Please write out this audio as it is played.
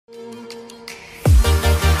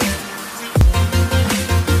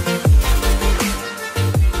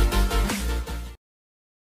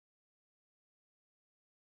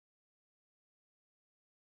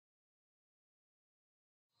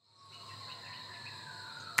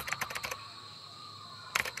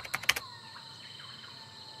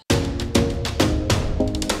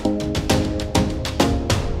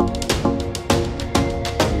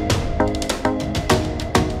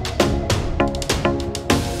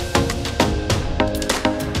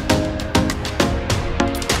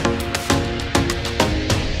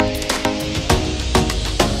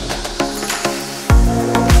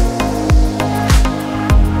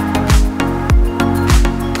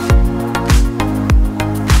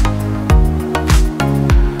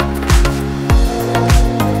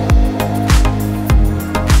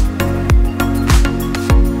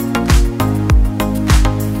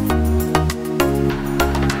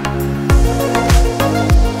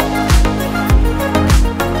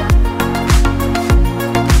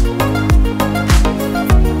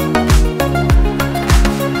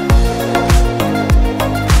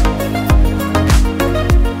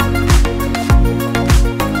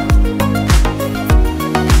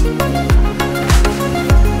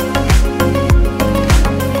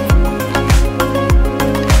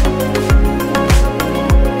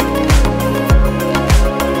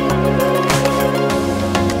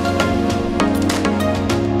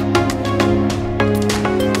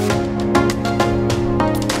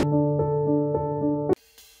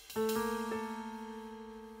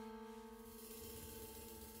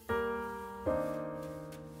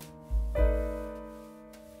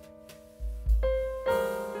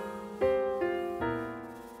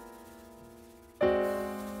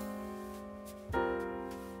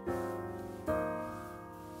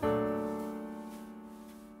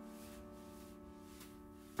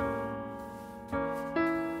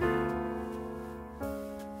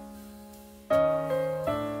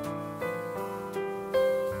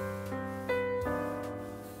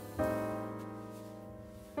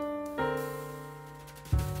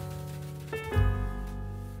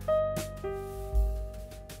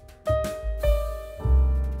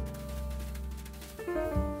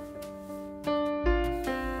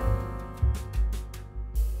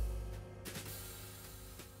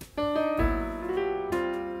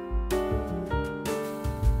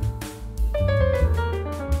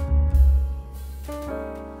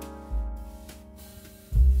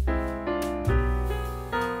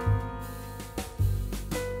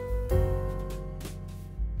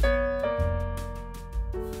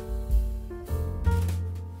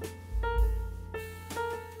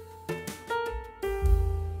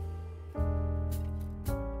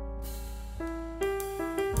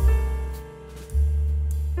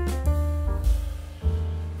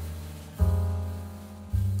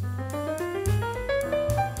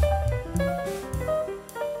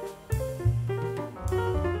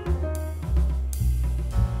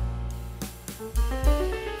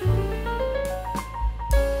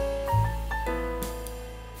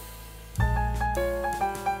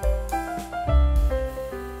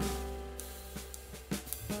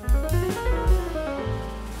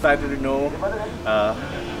excited to know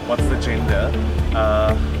what's the gender.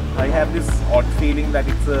 I have this odd feeling that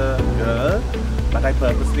it's a girl, but I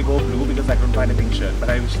purposely go blue because I couldn't find a pink shirt. But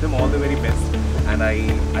I wish them all the very best, and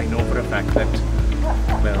I know for a fact that,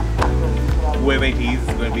 well, whoever it is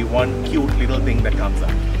going to be one cute little thing that comes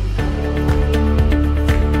up.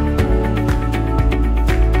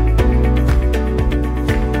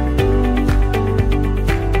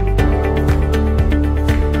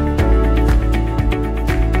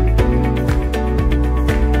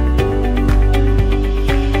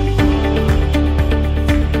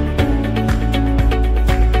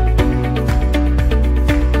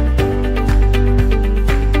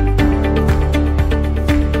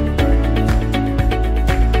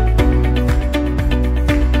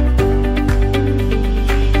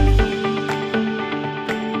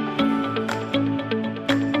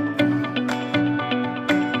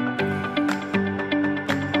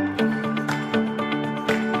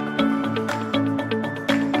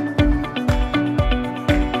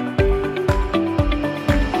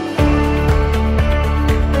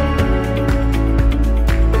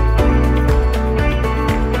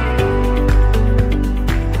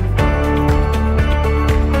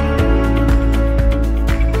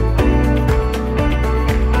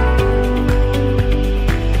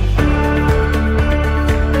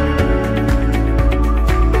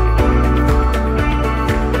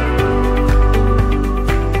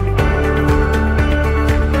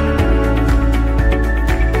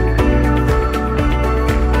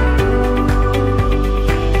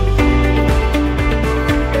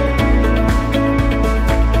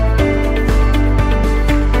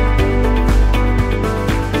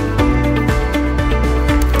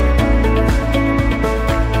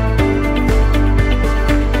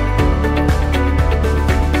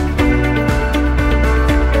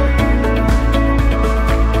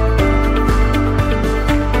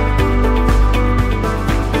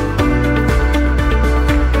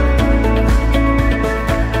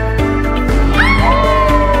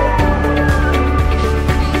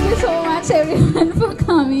 Everyone for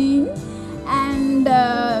coming and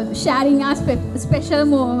sharing our special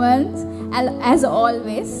moments as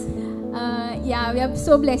always. Yeah, we are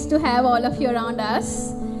so blessed to have all of you around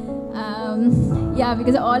us. Yeah,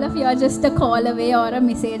 because all of you are just a call away or a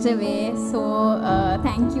message away. So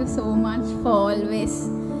thank you so much for always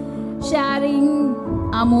sharing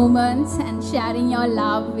our moments and sharing your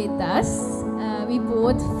love with us. We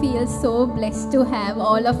both feel so blessed to have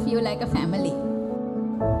all of you like a family.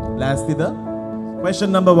 Lastly, the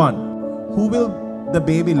question number 1. Who will the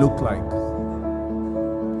baby look like?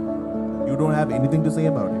 You don't have anything to say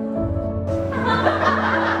about it.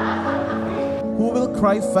 Who will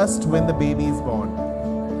cry first when the baby is born?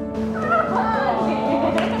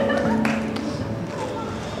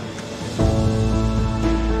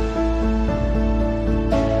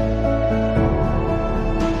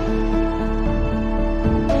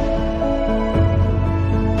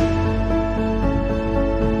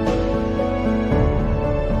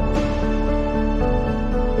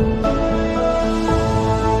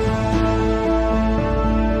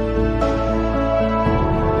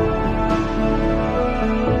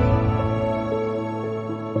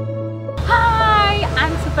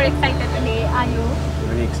 Super excited today, are you?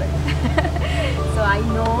 Very excited. So I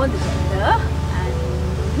know the gender and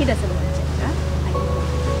he doesn't know the gender. I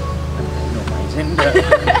know my gender.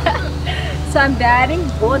 So I'm wearing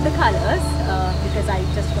both the colors because I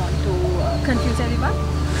just want to confuse everyone.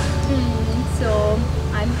 So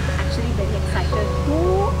I'm actually very excited to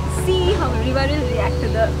see how everyone will react to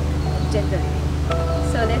the gender.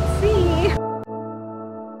 So let's see.